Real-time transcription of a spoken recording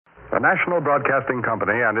The National Broadcasting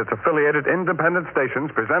Company and its affiliated independent stations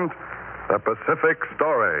present The Pacific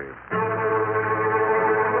Story.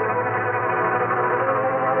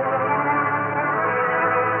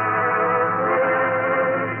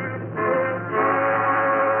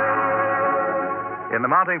 In the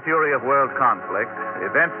mounting fury of world conflict,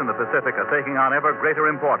 events in the Pacific are taking on ever greater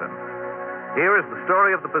importance. Here is the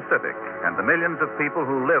story of the Pacific and the millions of people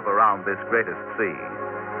who live around this greatest sea.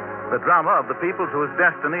 The drama of the peoples whose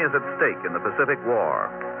destiny is at stake in the Pacific War.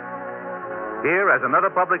 Here, as another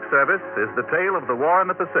public service, is the tale of the war in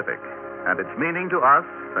the Pacific and its meaning to us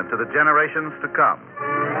and to the generations to come.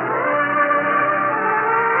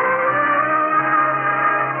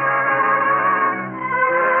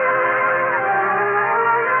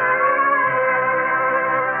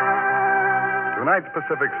 Tonight's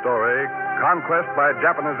Pacific Story, Conquest by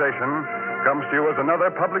Japanization, comes to you as another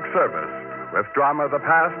public service with drama of the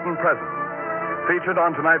past and present. Featured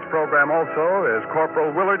on tonight's program also is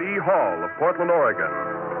Corporal Willard E. Hall of Portland, Oregon,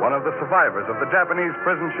 one of the survivors of the Japanese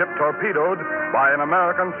prison ship torpedoed by an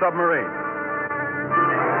American submarine.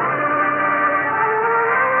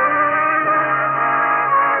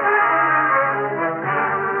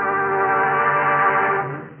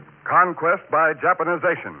 Conquest by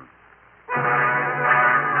Japanization.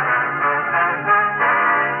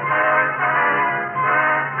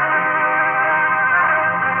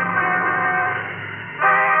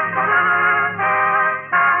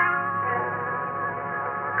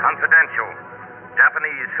 Confidential.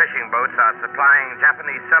 Japanese fishing boats are supplying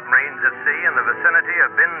Japanese submarines at sea in the vicinity of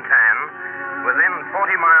Bintan, within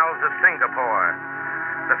 40 miles of Singapore.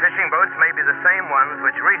 The fishing boats may be the same ones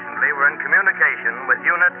which recently were in communication with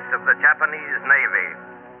units of the Japanese Navy.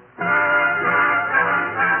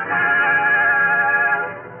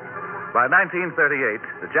 By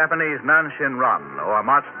 1938, the Japanese Nanshin Run, or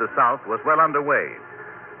March to the South, was well underway.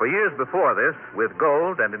 For years before this, with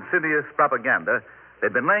gold and insidious propaganda,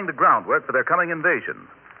 they'd been laying the groundwork for their coming invasion.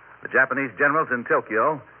 The Japanese generals in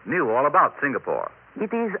Tokyo knew all about Singapore.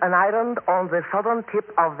 It is an island on the southern tip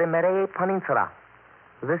of the Malay Peninsula.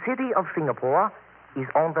 The city of Singapore is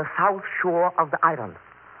on the south shore of the island,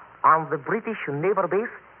 and the British naval base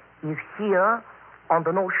is here on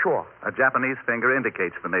the north shore. A Japanese finger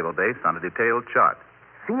indicates the naval base on a detailed chart.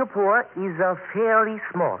 Singapore is fairly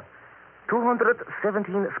small,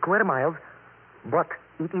 217 square miles, but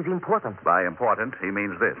it is important. By important, he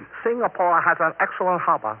means this. Singapore has an excellent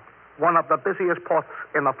harbor, one of the busiest ports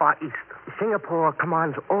in the Far East. Singapore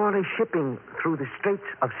commands all the shipping through the Straits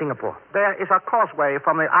of Singapore. There is a causeway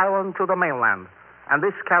from the island to the mainland, and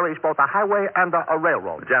this carries both a highway and a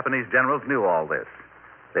railroad. The Japanese generals knew all this.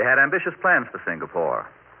 They had ambitious plans for Singapore.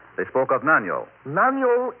 They spoke of Nanyo.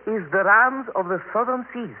 Nanyo is the Rams of the southern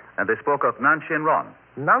seas. And they spoke of Nanshin Ron.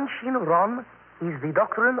 Nanshin Ron is the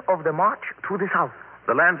doctrine of the march to the south.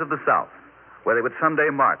 The lands of the south, where they would someday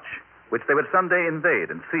march, which they would someday invade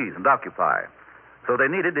and seize and occupy. So they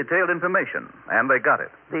needed detailed information, and they got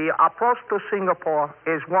it. The approach to Singapore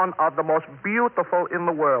is one of the most beautiful in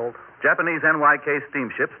the world. Japanese NYK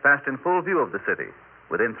steamships passed in full view of the city,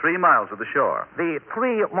 within 3 miles of the shore. The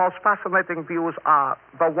three most fascinating views are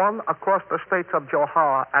the one across the Straits of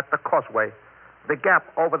Johor at the causeway, the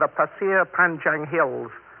gap over the Pasir Panjang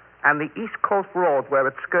Hills, and the East Coast Road where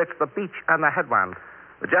it skirts the beach and the headland.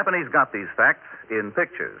 The Japanese got these facts in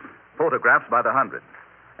pictures, photographs by the hundreds.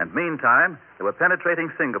 And meantime, they were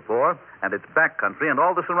penetrating Singapore and its backcountry and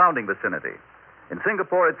all the surrounding vicinity. In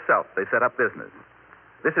Singapore itself, they set up business.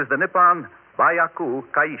 This is the Nippon Bayaku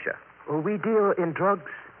Kaisha. We deal in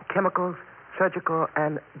drugs, chemicals, surgical,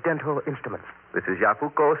 and dental instruments. This is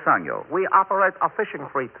Yakuko Sanyo. We operate a fishing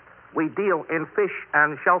fleet. We deal in fish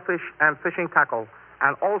and shellfish and fishing tackle,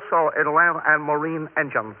 and also in land and marine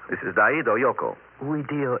engines. This is Daido Yoko. We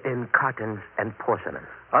deal in cottons and porcelain.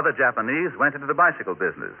 Other Japanese went into the bicycle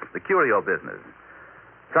business, the curio business.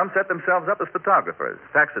 Some set themselves up as photographers,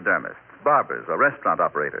 taxidermists, barbers, or restaurant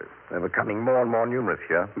operators. They're becoming more and more numerous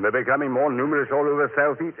here. They're becoming more numerous all over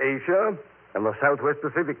Southeast Asia and the Southwest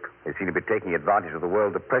Pacific. They seem to be taking advantage of the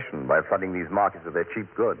world depression by flooding these markets with their cheap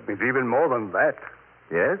goods. It's even more than that.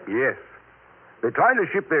 Yes? Yes. They're trying to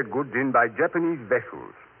ship their goods in by Japanese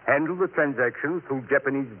vessels, handle the transactions through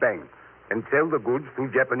Japanese banks, and sell the goods through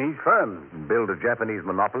Japanese firms. Build a Japanese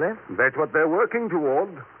monopoly? That's what they're working toward.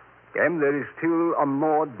 And there is still a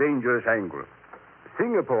more dangerous angle.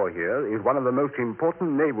 Singapore here is one of the most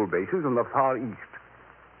important naval bases in the Far East.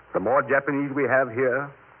 The more Japanese we have here,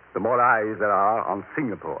 the more eyes there are on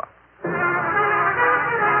Singapore.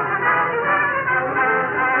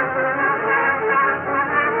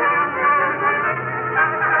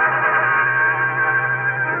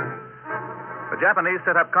 Japanese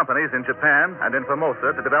set up companies in Japan and in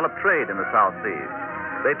Formosa to develop trade in the South Seas.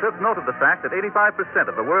 They took note of the fact that 85%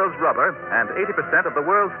 of the world's rubber and 80% of the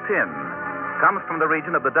world's tin comes from the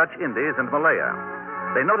region of the Dutch Indies and Malaya.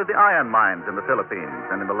 They noted the iron mines in the Philippines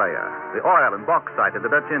and in Malaya, the oil and bauxite in the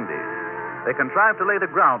Dutch Indies. They contrived to lay the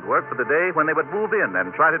groundwork for the day when they would move in and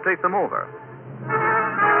try to take them over.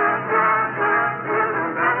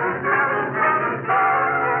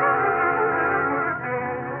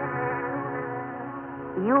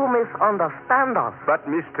 You misunderstand us. But,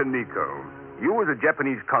 Mr. Nico, you as a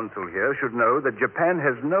Japanese consul here should know that Japan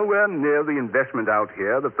has nowhere near the investment out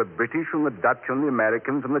here that the British and the Dutch and the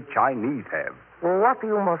Americans and the Chinese have. What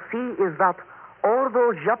you must see is that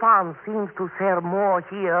although Japan seems to sell more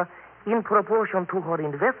here in proportion to her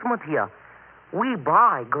investment here, we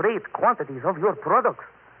buy great quantities of your products,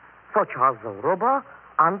 such as rubber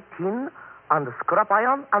and tin and scrap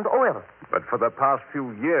iron and oil. But for the past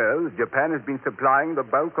few years, Japan has been supplying the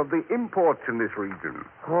bulk of the imports in this region.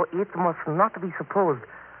 For it must not be supposed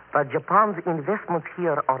that Japan's investments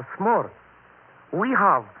here are small. We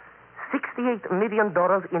have $68 million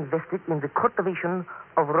invested in the cultivation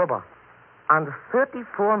of rubber and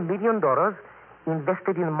 $34 million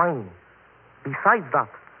invested in mining. Besides that,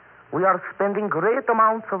 we are spending great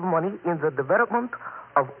amounts of money in the development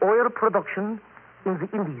of oil production in the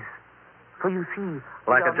Indies. So you see...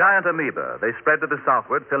 Like a giant amoeba, they spread to the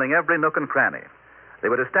southward, filling every nook and cranny. They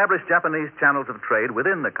would establish Japanese channels of trade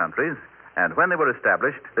within the countries, and when they were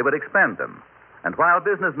established, they would expand them. And while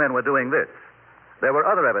businessmen were doing this, there were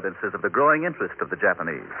other evidences of the growing interest of the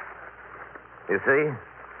Japanese. You see?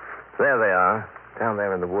 There they are, down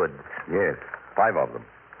there in the woods. Yes, 5 of them.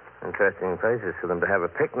 Interesting places for them to have a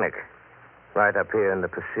picnic. Right up here in the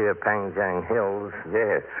Pasir Panjang Hills.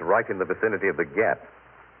 Yes, right in the vicinity of the Gap.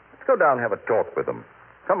 Let's go down and have a talk with them.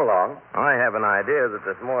 Come along. I have an idea that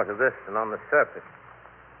there's more to this than on the surface.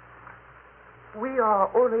 We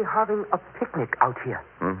are only having a picnic out here.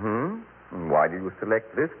 Mm-hmm. And why do you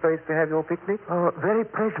select this place to have your picnic? Very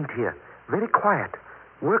pleasant here. Very quiet.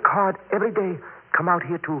 Work hard every day. Come out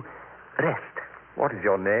here to rest. What is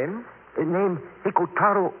your name? Name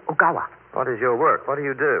Hikotaro Ogawa. What is your work? What do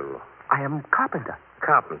you do? I am carpenter.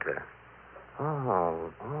 Carpenter.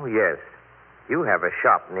 Oh, yes. You have a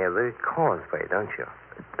shop near the causeway, don't you?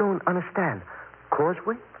 Don't understand.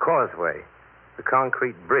 Causeway? Causeway. The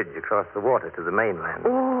concrete bridge across the water to the mainland.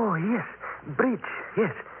 Oh, yes. Bridge,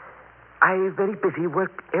 yes. I very busy,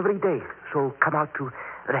 work every day, so come out to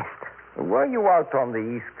rest. Were you out on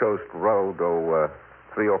the East Coast Road,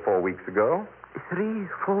 3 or 4 weeks ago? 3,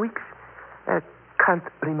 4 weeks? Can't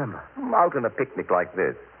remember. Out on a picnic like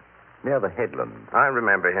this, near the headland. I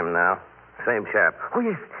remember him now. Same chap. Oh,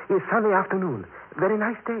 yes. It's Sunday afternoon. Very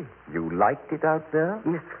nice day. You liked it out there?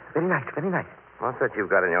 Yes, very nice, very nice. What's that you've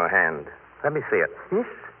got in your hand? Let me see it. Yes?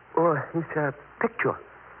 Oh, it's a picture.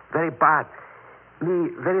 Very bad. Me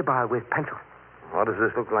very bad with pencil. What does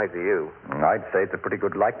this look like to you? I'd say it's a pretty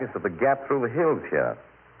good likeness of the gap through the hills here.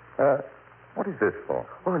 What is this for?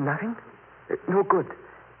 Oh, nothing. No good.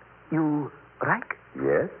 You like?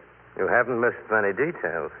 Yes? You haven't missed many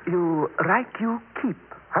details. You like, you keep,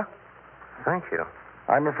 huh? Thank you.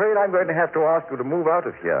 I'm afraid I'm going to have to ask you to move out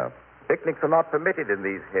of here. Picnics are not permitted in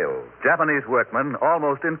these hills. Japanese workmen,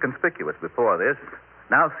 almost inconspicuous before this,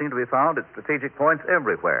 now seem to be found at strategic points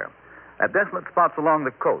everywhere. At desolate spots along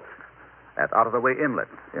the coast, at out-of-the-way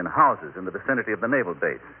inlets, in houses in the vicinity of the naval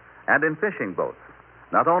base, and in fishing boats,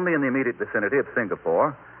 not only in the immediate vicinity of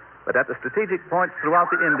Singapore, but at the strategic points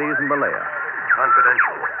throughout the Indies and Malaya.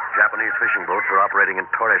 Confidential. Japanese fishing boats are operating in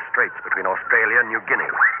Torres Straits between Australia and New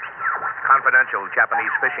Guinea. Confidential.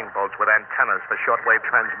 Japanese fishing boats with antennas for shortwave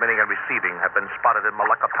transmitting and receiving have been spotted in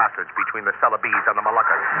Malacca Passage between the Celebes and the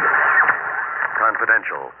Moluccas.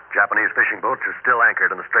 Confidential. Japanese fishing boats are still anchored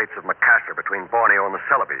in the Straits of Macassar between Borneo and the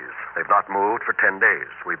Celebes. They've not moved for 10 days.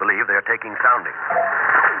 We believe they are taking soundings.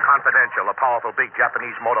 Confidential. A powerful big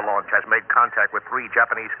Japanese motor launch has made contact with 3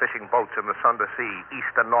 Japanese fishing boats in the Sunda Sea,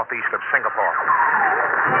 east and northeast of Singapore.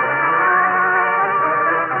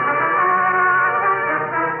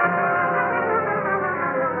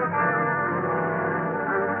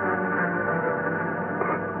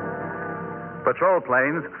 Patrol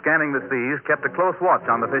planes scanning the seas kept a close watch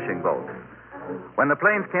on the fishing boats. When the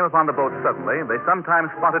planes came upon the boats suddenly, they sometimes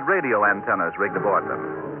spotted radio antennas rigged aboard them.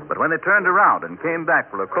 But when they turned around and came back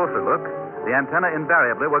for a closer look, the antenna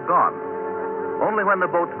invariably were gone. Only when the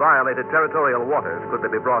boats violated territorial waters could they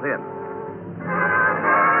be brought in.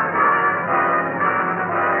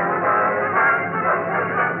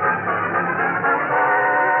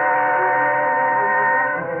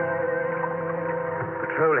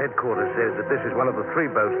 headquarters says that this is one of the 3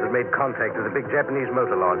 boats that made contact with the big Japanese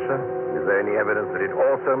motor launch, sir. Is there any evidence that it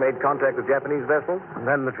also made contact with Japanese vessels?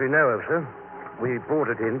 None that we know of, sir. We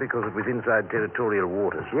brought it in because it was inside territorial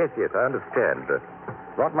waters. Yes, I understand.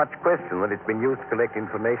 Not much question that it's been used to collect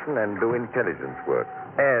information and do intelligence work.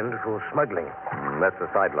 And for smuggling. That's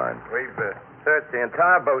the sideline. We've searched the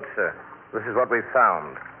entire boat, sir. This is what we've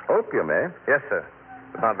found. Opium, eh? Yes, sir.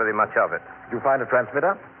 But not very much of it. Did you find a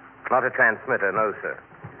transmitter? Not a transmitter, no, sir.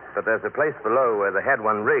 But there's a place below where they had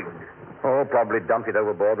one rigged. Oh, probably dumped it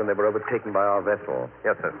overboard when they were overtaken by our vessel.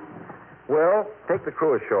 Yes, sir. Well, take the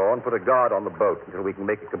crew ashore and put a guard on the boat until we can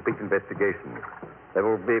make a complete investigation. There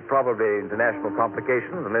will be probably international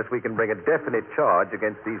complications unless we can bring a definite charge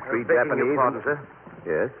against these 3 Japanese. Your pardon, sir.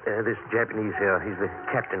 Yes? This Japanese here, he's the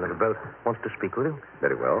captain of the boat, wants to speak with you.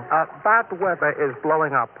 Very well. Bad weather is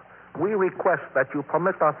blowing up. We request that you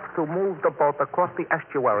permit us to move the boat across the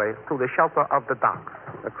estuary to the shelter of the docks.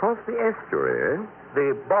 Across the estuary, eh?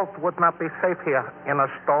 The boat would not be safe here in a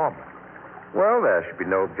storm. Well, there should be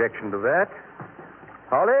no objection to that.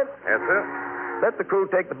 Holly? Yes, sir? Let the crew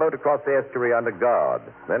take the boat across the estuary under guard.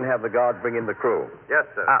 Then have the guard bring in the crew. Yes,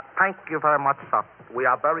 sir. Thank you very much, sir. We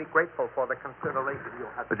are very grateful for the consideration you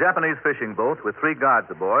have. The Japanese fishing boat, with 3 guards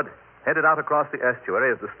aboard, headed out across the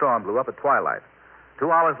estuary as the storm blew up at twilight. 2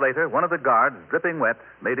 hours later, one of the guards, dripping wet,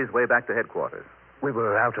 made his way back to headquarters. We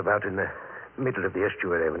were out about in the middle of the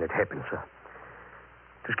estuary when it happened, sir.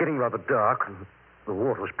 It was getting rather dark, and the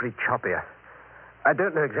water was pretty choppy. I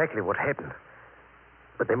don't know exactly what happened,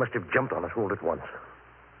 but they must have jumped on us all at once.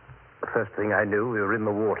 The first thing I knew, we were in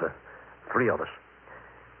the water, 3 of us.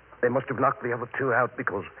 They must have knocked the other 2 out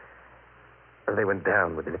because they went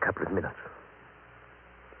down within a couple of minutes.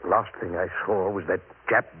 The last thing I saw was that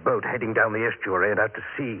Jap boat heading down the estuary and out to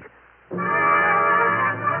sea.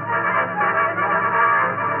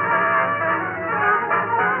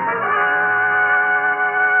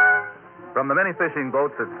 From the many fishing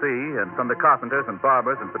boats at sea and from the carpenters and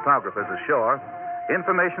barbers and photographers ashore,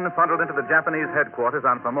 information funneled into the Japanese headquarters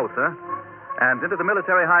on Formosa and into the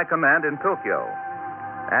military high command in Tokyo.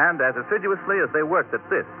 And as assiduously as they worked at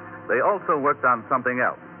this, they also worked on something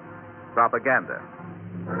else: propaganda.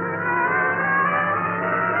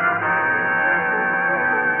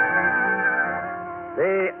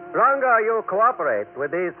 The longer you cooperate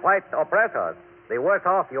with these white oppressors, the worse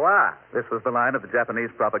off you are. This was the line of the Japanese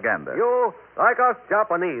propaganda. You, like us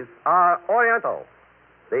Japanese, are Oriental.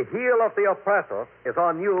 The heel of the oppressor is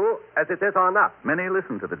on you as it is on us. Many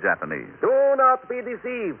listened to the Japanese. Do not be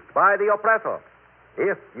deceived by the oppressor.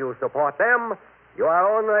 If you support them, you are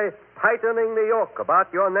only tightening the yoke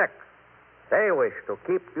about your necks. They wish to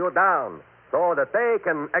keep you down so that they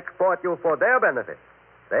can exploit you for their benefit.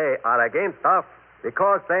 They are against us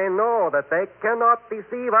because they know that they cannot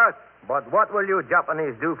deceive us. But what will you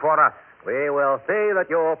Japanese do for us? We will see that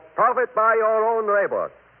you profit by your own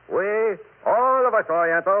labor. We, all of us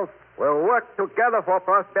Orientals, will work together for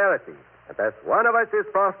prosperity. And as one of us is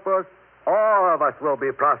prosperous, all of us will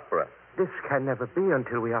be prosperous. This can never be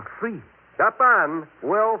until we are free. Japan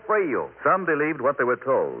will free you. Some believed what they were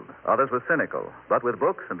told. Others were cynical. But with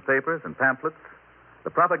books and papers and pamphlets, the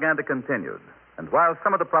propaganda continued. And while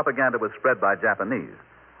some of the propaganda was spread by Japanese,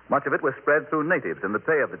 much of it was spread through natives in the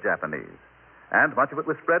pay of the Japanese. And much of it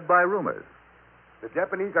was spread by rumors. The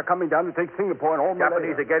Japanese are coming down to take Singapore and all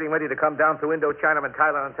Japanese are getting ready to come down through Indochina and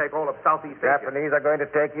Thailand and take all of Southeast Asia. Japanese are going to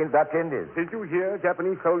take in Dutch Indies. Did you hear?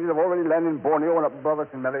 Japanese soldiers have already landed in Borneo and up above us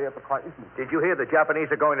in Malay at the crisis. Did you hear the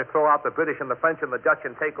Japanese are going to throw out the British and the French and the Dutch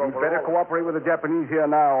and take over You better all? cooperate with the Japanese here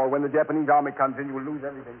now, or when the Japanese army comes in, you will lose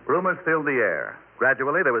everything. Rumors filled the air.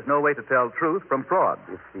 Gradually, there was no way to tell truth from fraud.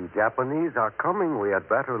 If the Japanese are coming, we had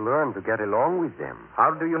better learn to get along with them.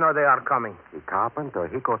 How do you know they are coming? The carpenter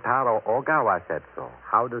Hikotaro Ogawa said so.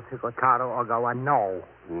 How does Hikotaro Ogawa know?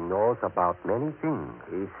 He knows about many things.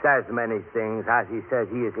 He says many things as he says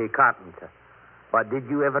he is a carpenter. But did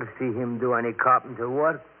you ever see him do any carpenter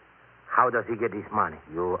work? How does he get his money?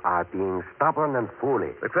 You are being stubborn and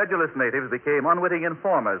foolish. The credulous natives became unwitting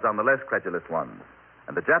informers on the less credulous ones.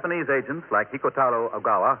 And the Japanese agents, like Hikotaro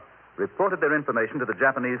Ogawa, reported their information to the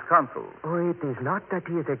Japanese consul. Oh, it is not that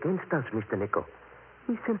he is against us, Mr. Nichol.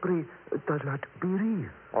 He simply does not believe.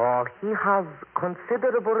 Oh, he has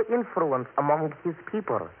considerable influence among his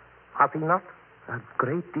people, has he not? A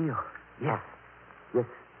great deal. Yes. Yes.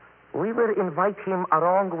 We will invite him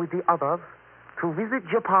along with the others to visit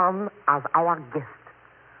Japan as our guest.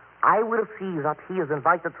 I will see that he is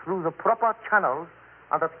invited through the proper channels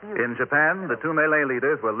and that he is... In Japan, the 2 Malay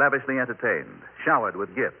leaders were lavishly entertained, showered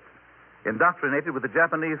with gifts, indoctrinated with the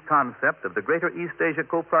Japanese concept of the greater East Asia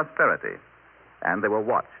co-prosperity. And they were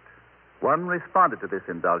watched. One responded to this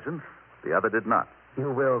indulgence, the other did not.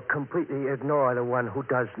 You will completely ignore the one who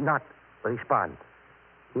does not respond.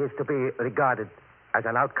 He is to be regarded as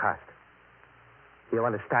an outcast. You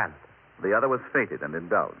understand? The other was fated and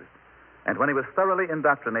indulged, and when he was thoroughly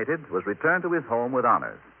indoctrinated, was returned to his home with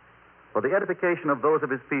honors. For the edification of those of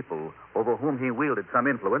his people over whom he wielded some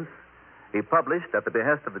influence, he published, at the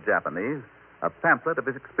behest of the Japanese, a pamphlet of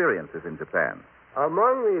his experiences in Japan.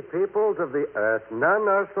 Among the peoples of the earth, none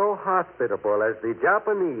are so hospitable as the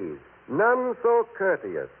Japanese, none so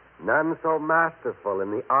courteous, none so masterful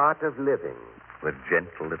in the art of living. The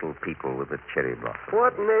gentle little people with the cherry blossom.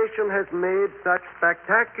 What nation has made such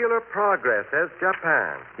spectacular progress as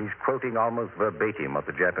Japan? He's quoting almost verbatim what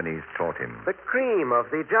the Japanese taught him. The cream of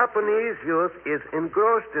the Japanese youth is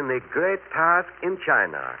engrossed in the great task in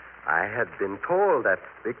China. I had been told that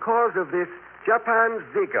because of this, Japan's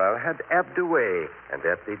vigor had ebbed away, and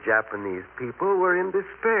that the Japanese people were in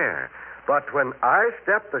despair. But when I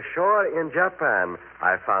stepped ashore in Japan,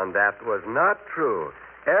 I found that was not true.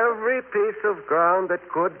 Every piece of ground that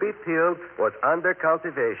could be tilled was under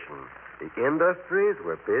cultivation. The industries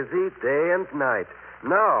were busy day and night.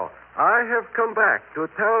 Now, I have come back to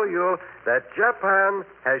tell you that Japan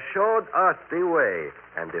has showed us the way.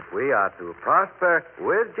 And if we are to prosper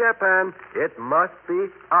with Japan, it must be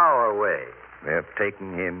our way. They've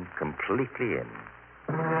taken him completely in.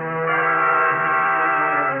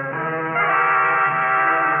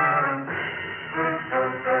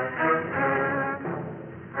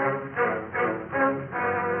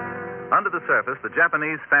 Under the surface, the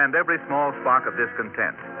Japanese fanned every small spark of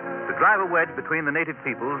discontent. To drive a wedge between the native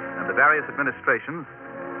peoples and the various administrations,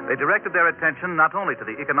 they directed their attention not only to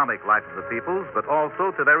the economic life of the peoples, but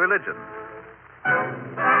also to their religions.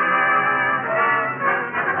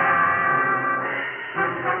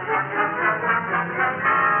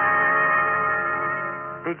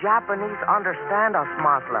 The Japanese understand us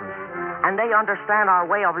Muslims, and they understand our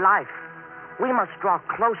way of life. We must draw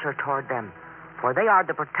closer toward them, for they are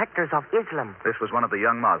the protectors of Islam. This was one of the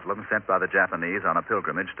young Muslims sent by the Japanese on a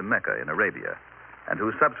pilgrimage to Mecca in Arabia, and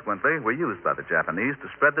who subsequently were used by the Japanese to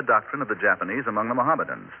spread the doctrine of the Japanese among the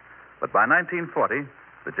Mohammedans. But by 1940,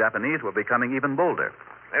 the Japanese were becoming even bolder.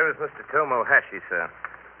 There is Mr. Tomohashi, sir.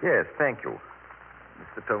 Yes, thank you.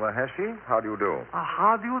 Mr. Tomohashi, how do you do?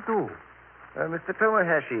 How do you do? Mr.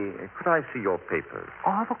 Tomohashi, could I see your papers?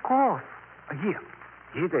 Of course.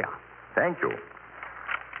 Here they are. Thank you.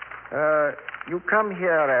 You come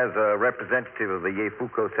here as a representative of the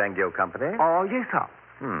Yefuko Sangyo Company? Oh, yes, sir.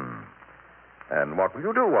 And what will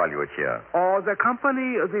you do while you're here? The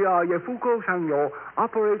company, the Yefuko Sangyo,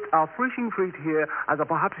 operates a fishing fleet here, as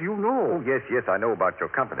perhaps you know. Oh, yes, I know about your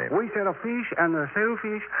company. We sell fish and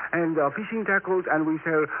sailfish and fishing tackles, and we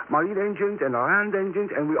sell marine engines and land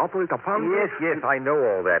engines, and we operate a farm. Yes, I know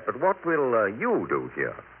all that. But what will you do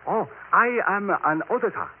here? Oh, I am an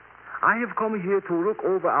auditor. I have come here to look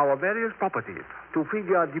over our various properties, to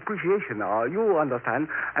figure depreciation, you understand,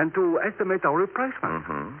 and to estimate our replacement.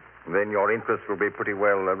 Mm-hmm. Then your interest will be pretty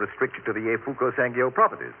well restricted to the Yefuko Sangyo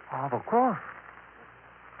properties. Of course.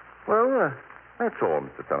 Well, that's all,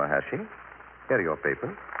 Mr. Tanahashi. Here are your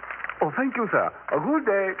papers. Oh, thank you, sir. A good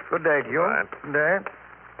day. Good day to you. Right. Good day.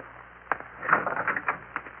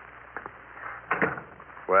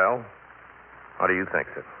 Well, what do you think,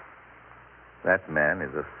 sir? That man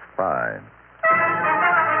is a spy.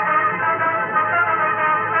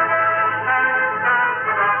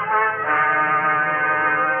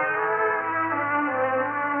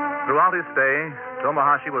 Throughout his stay,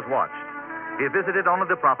 Tomohashi was watched. He visited only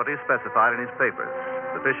the properties specified in his papers: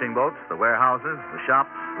 the fishing boats, the warehouses, the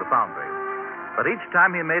shops, the foundry. But each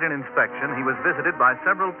time he made an inspection, he was visited by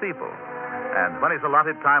several people. And when his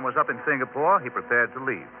allotted time was up in Singapore, he prepared to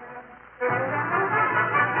leave.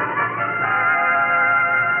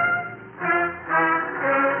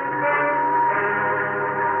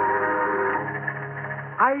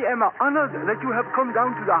 I am honored that you have come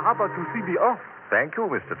down to the harbor to see me off. Thank you,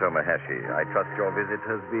 Mr. Tomohashi. I trust your visit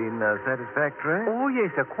has been satisfactory. Oh,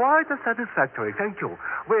 yes, quite satisfactory. Thank you.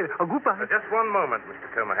 Well, goodbye. Just one moment, Mr.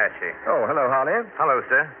 Tomohashi. Oh, hello, Harley. Hello,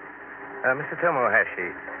 sir. Mr.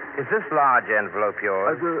 Tomohashi, is this large envelope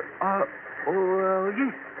yours?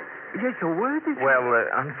 Yes. Yes, where is it? Well,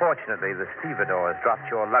 unfortunately, the stevedore has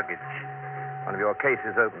dropped your luggage. One of your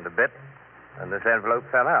cases opened a bit, and this envelope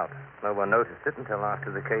fell out. No one noticed it until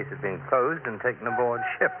after the case had been closed and taken aboard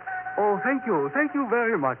ship. Oh, thank you. Thank you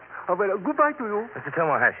very much. Well, goodbye to you. Mr.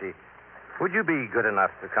 Tomohashi, would you be good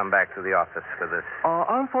enough to come back to the office for this?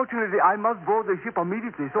 Unfortunately, I must board the ship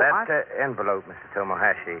immediately, so That envelope, Mr.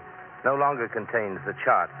 Tomohashi, no longer contains the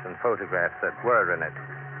charts and photographs that were in it.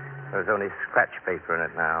 There's only scratch paper in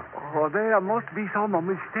it now. Oh, there must be some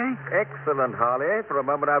mistake. Excellent, Harley. For a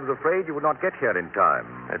moment, I was afraid you would not get here in time.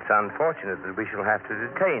 It's unfortunate that we shall have to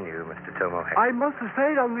detain you, Mr. Tomohashi. I must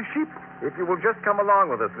stay on the ship. If you will just come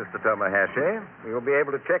along with us, Mr. Tomohashi, we will be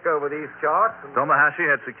able to check over these charts. Tomohashi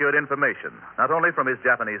had secured information, not only from his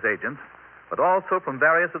Japanese agents, but also from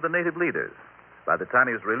various of the native leaders. By the time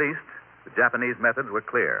he was released, the Japanese methods were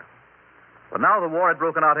clear. But now the war had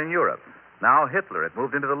broken out in Europe. Now Hitler had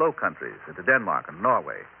moved into the Low Countries, into Denmark and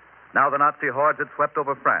Norway. Now the Nazi hordes had swept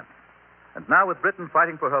over France. And now with Britain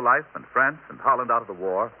fighting for her life and France and Holland out of the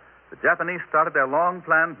war, the Japanese started their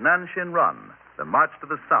long-planned Nanshin Run, the march to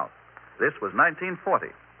the south. This was 1940.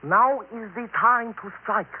 Now is the time to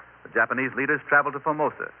strike. The Japanese leaders traveled to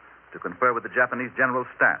Formosa to confer with the Japanese general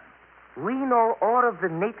staff. We know all of the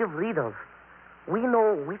native leaders. We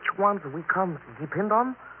know which ones we can depend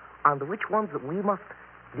on and which ones we must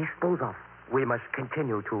dispose of. We must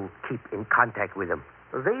continue to keep in contact with them.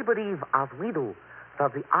 They believe, as we do,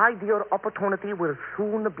 that the ideal opportunity will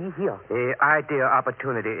soon be here. The ideal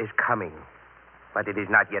opportunity is coming, but it is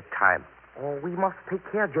not yet time. Oh, we must take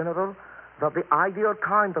care, General, that the ideal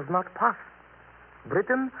time does not pass.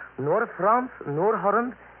 Britain, nor France, nor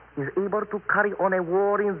Holland is able to carry on a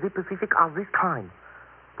war in the Pacific at this time.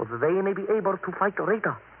 But they may be able to fight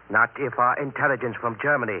later. Not if our intelligence from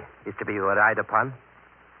Germany is to be relied upon.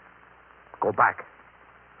 Go back.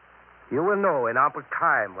 You will know in ample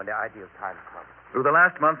time when the ideal time comes. Through the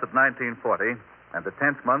last months of 1940 and the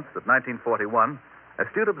tense months of 1941,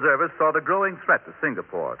 astute observers saw the growing threat to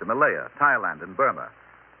Singapore, to Malaya, Thailand, and Burma,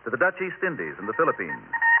 to the Dutch East Indies and the Philippines.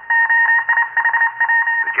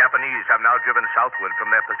 The Japanese have now driven southward from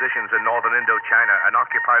their positions in northern Indochina and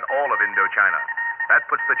occupied all of Indochina. That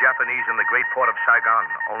puts the Japanese in the great port of Saigon,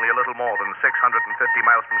 only a little more than 650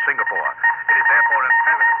 miles from Singapore. It is therefore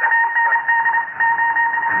imperative that we strike.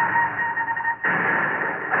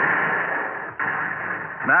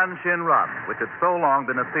 Nanshin Run, which had so long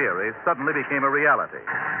been a theory, suddenly became a reality.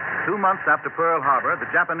 2 months after Pearl Harbor, the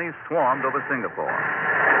Japanese swarmed over Singapore.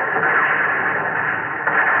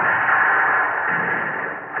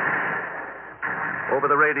 Over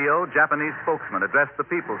the radio, Japanese spokesmen addressed the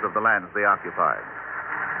peoples of the lands they occupied.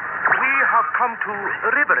 We have come to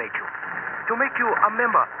liberate you, to make you a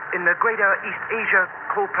member in the greater East Asia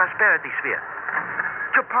co-prosperity sphere.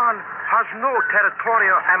 Japan has no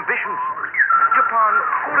territorial ambitions. Japan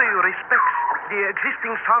fully respects the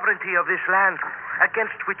existing sovereignty of this land,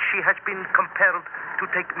 against which she has been compelled to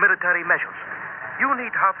take military measures. You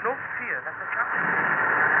need have no fear that the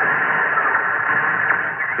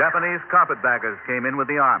Japanese carpetbaggers came in with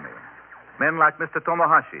the army. Men like Mr.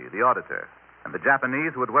 Tomohashi, the auditor, and the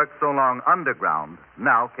Japanese who had worked so long underground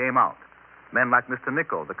now came out. Men like Mr.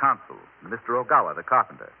 Nichol, the consul, and Mr. Ogawa, the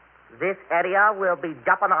carpenter. This area will be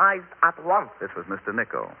Japanized at once. This was Mr.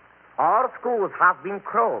 Nichol. All schools have been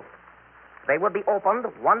closed. They will be opened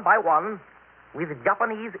one by one with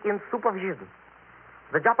Japanese in supervision.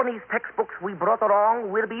 The Japanese textbooks we brought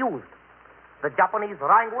along will be used. The Japanese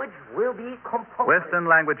language will be compulsory. Western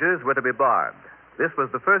languages were to be barred. This was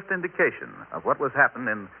the first indication of what was to happen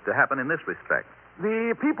in this respect.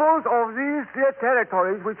 The peoples of these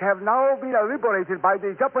territories, which have now been liberated by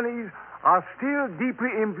the Japanese, are still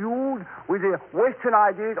deeply imbued with the Western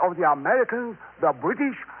ideas of the Americans, the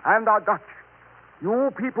British, and the Dutch.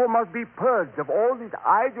 You people must be purged of all these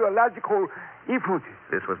ideological influences.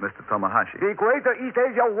 This was Mr. Tomohashi. The Greater East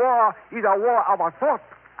Asia War is a war of a thought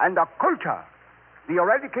and a culture. The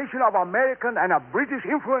eradication of American and British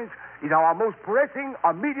influence is our most pressing,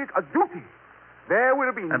 immediate duty. There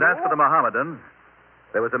will be And as for the Mohammedans,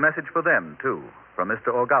 there was a message for them, too, from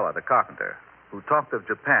Mr. Ogawa, the carpenter, who talked of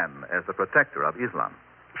Japan as the protector of Islam.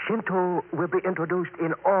 Shinto will be introduced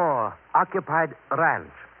in all occupied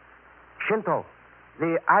lands. Shinto,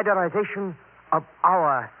 the idealization of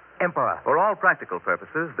our emperor. For all practical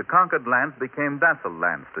purposes, the conquered lands became vassal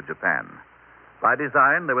lands to Japan. By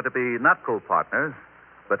design, they were to be not co-partners,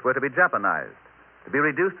 but were to be Japanized, to be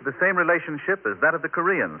reduced to the same relationship as that of the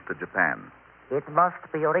Koreans to Japan. It must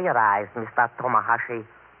be realized, Mr. Tomohashi,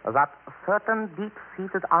 that certain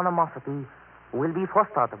deep-seated animosity will be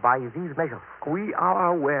fostered by these measures. We are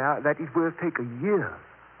aware that it will take a year.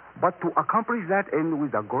 But to accomplish that end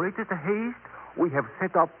with the greatest haste, we have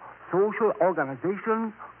set up social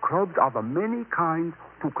organizations, clubs of many kinds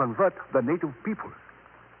to convert the native peoples.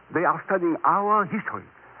 They are studying our history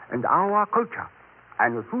and our culture.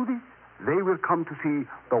 And through this, they will come to see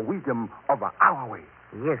the wisdom of our way.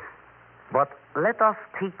 Yes, but let us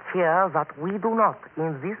take care that we do not,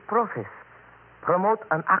 in this process, promote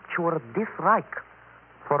an actual dislike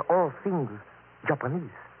for all things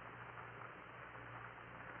Japanese.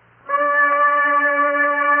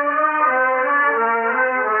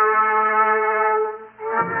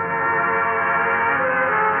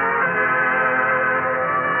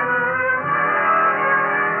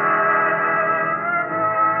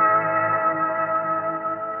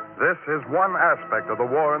 is one aspect of the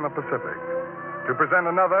war in the Pacific. To present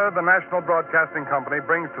another, the National Broadcasting Company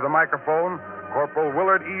brings to the microphone Corporal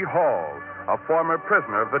Willard E. Hall, a former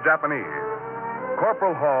prisoner of the Japanese.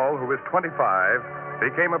 Corporal Hall, who is 25,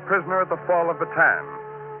 became a prisoner at the fall of Bataan.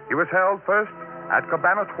 He was held first at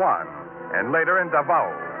Cabanatuan and later in Davao.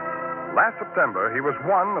 Last September, he was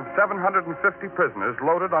one of 750 prisoners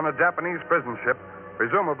loaded on a Japanese prison ship,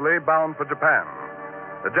 presumably bound for Japan.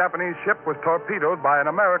 The Japanese ship was torpedoed by an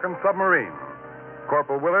American submarine.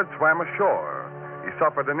 Corporal Willard swam ashore. He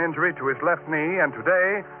suffered an injury to his left knee and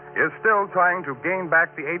today is still trying to gain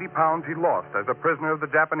back the 80 pounds he lost as a prisoner of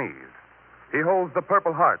the Japanese. He holds the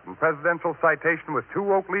Purple Heart and Presidential Citation with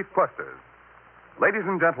 2 oak leaf clusters. Ladies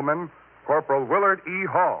and gentlemen, Corporal Willard E.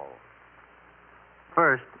 Hall.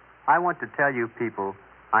 First, I want to tell you people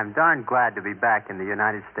I'm darn glad to be back in the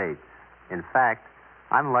United States. In fact,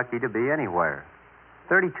 I'm lucky to be anywhere.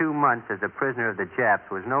 32 months as a prisoner of the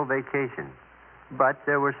Japs was no vacation, but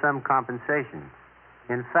there were some compensations.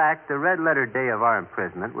 In fact, the red letter day of our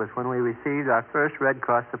imprisonment was when we received our first Red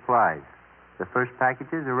Cross supplies. The first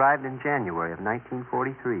packages arrived in January of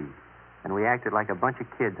 1943, and we acted like a bunch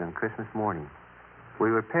of kids on Christmas morning.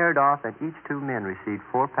 We were paired off, and each 2 men received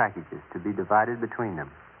 4 packages to be divided between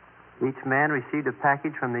them. Each man received a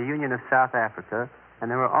package from the Union of South Africa, and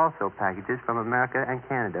there were also packages from America and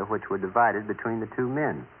Canada, which were divided between the 2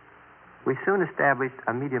 men. We soon established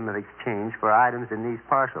a medium of exchange for items in these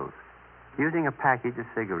parcels, using a package of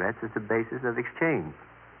cigarettes as the basis of exchange.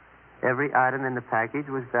 Every item in the package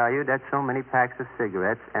was valued at so many packs of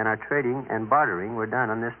cigarettes, and our trading and bartering were done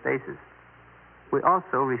on this basis. We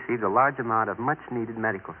also received a large amount of much-needed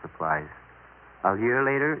medical supplies. A year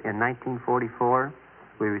later, in 1944,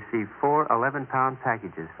 we received 4 11-pound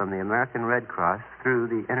packages from the American Red Cross through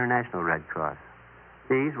the International Red Cross.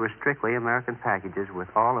 These were strictly American packages with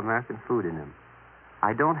all American food in them.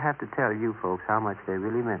 I don't have to tell you folks how much they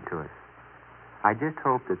really meant to us. I just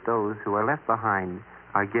hope that those who are left behind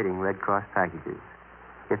are getting Red Cross packages.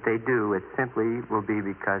 If they do, it simply will be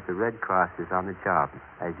because the Red Cross is on the job,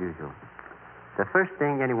 as usual. The first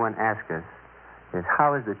thing anyone asks us is,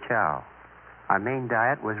 how is the chow? Our main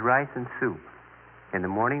diet was rice and soup. In the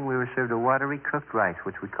morning, we were served a watery cooked rice,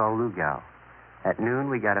 which we call lugao. At noon,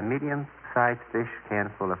 we got a medium-sized fish can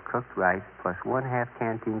full of cooked rice, plus 1/2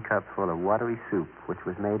 canteen cup full of watery soup, which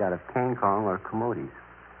was made out of kangkong or camotes.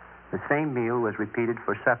 The same meal was repeated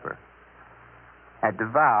for supper. At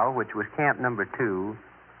Davao, which was camp number 2,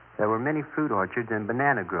 there were many fruit orchards and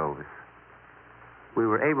banana groves. We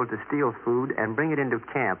were able to steal food and bring it into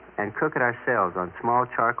camp and cook it ourselves on small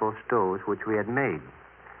charcoal stoves which we had made.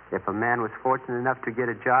 If a man was fortunate enough to get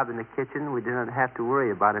a job in the kitchen, we did not have to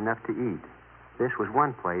worry about enough to eat. This was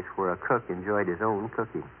one place where a cook enjoyed his own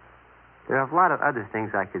cooking. There are a lot of other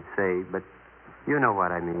things I could say, but you know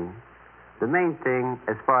what I mean. The main thing,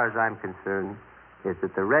 as far as I'm concerned, is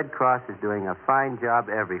that the Red Cross is doing a fine job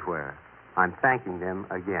everywhere. I'm thanking them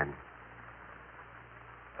again.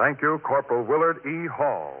 Thank you, Corporal Willard E.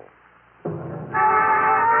 Hall.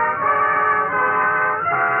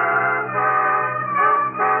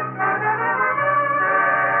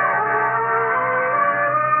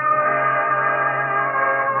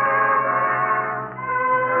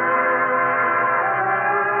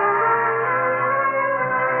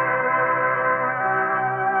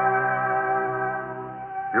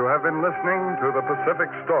 You have been listening to The Pacific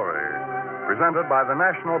Story, presented by the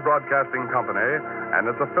National Broadcasting Company and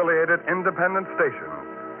its affiliated independent stations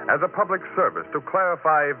as a public service to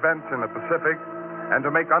clarify events in the Pacific and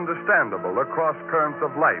to make understandable the cross currents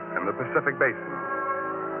of life in the Pacific Basin.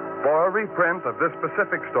 For a reprint of this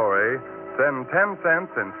Pacific Story, send 10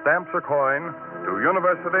 cents in stamps or coin to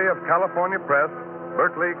University of California Press,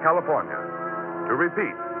 Berkeley, California. To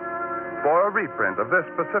repeat, for a reprint of this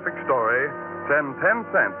Pacific Story, send 10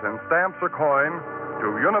 cents in stamps or coin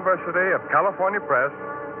to University of California Press,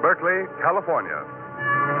 Berkeley, California.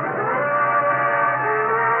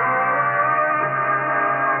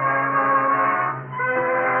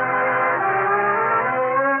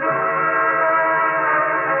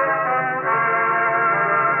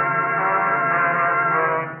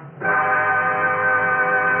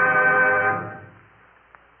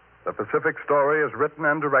 The Pacific Story is written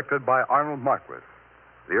and directed by Arnold Marquis.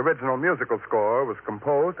 The original musical score was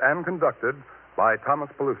composed and conducted by Thomas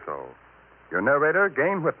Peluso. Your narrator,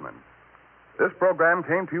 Gain Whitman. This program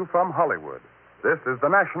came to you from Hollywood. This is the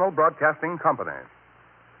National Broadcasting Company.